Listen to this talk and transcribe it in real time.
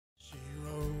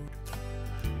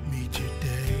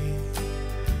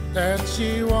that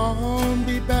she won't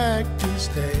be back to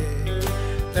stay,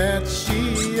 that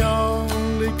she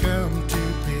only come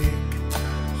to pick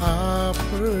up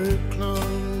her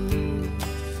clothes.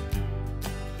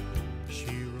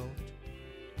 She wrote,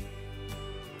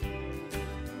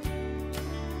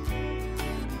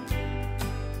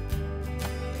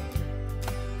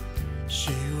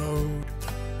 she wrote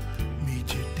me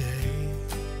today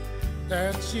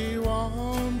that she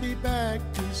won't be back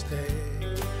to stay,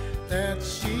 that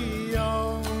she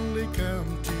only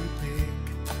come to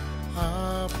pick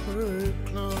up her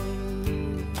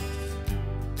clothes.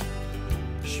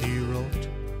 She wrote,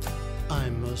 I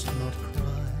must not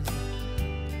cry,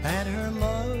 and her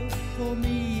love for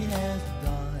me has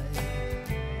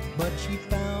died, but she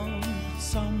found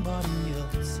somebody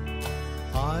else,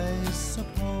 I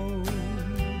suppose.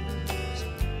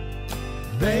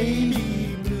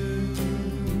 Baby blue,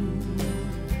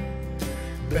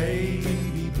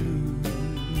 baby blue,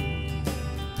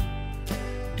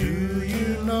 do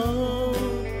you know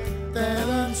that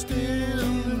I'm still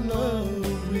in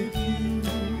love with you?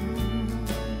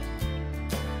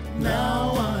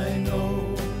 Now I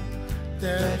know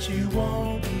that you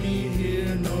won't be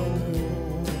here no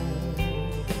more.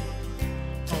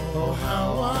 Oh,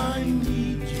 how I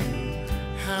need you,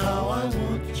 how I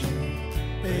want you,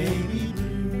 baby blue.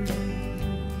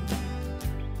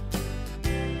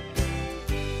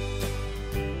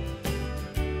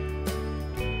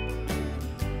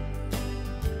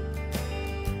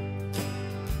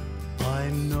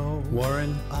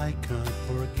 Warren, I can't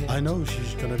forget. I know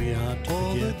she's gonna be hard to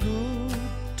all forget. The good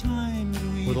times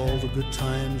we with all the good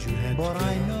times you had but together.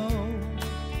 I know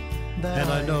that and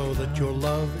I know that your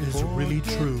love is really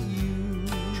true.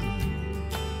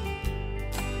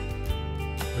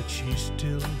 But she's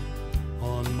still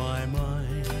on my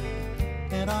mind,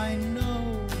 and I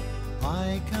know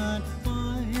I can't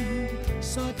find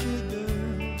such a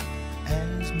girl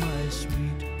as my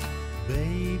sweet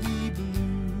baby blue.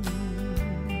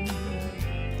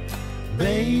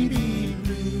 Baby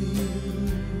blue,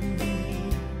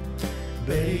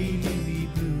 baby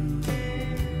blue,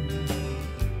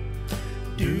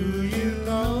 do you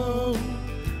know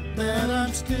that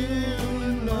I'm still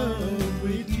in love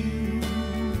with you?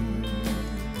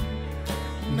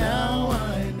 Now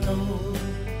I know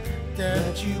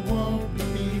that you want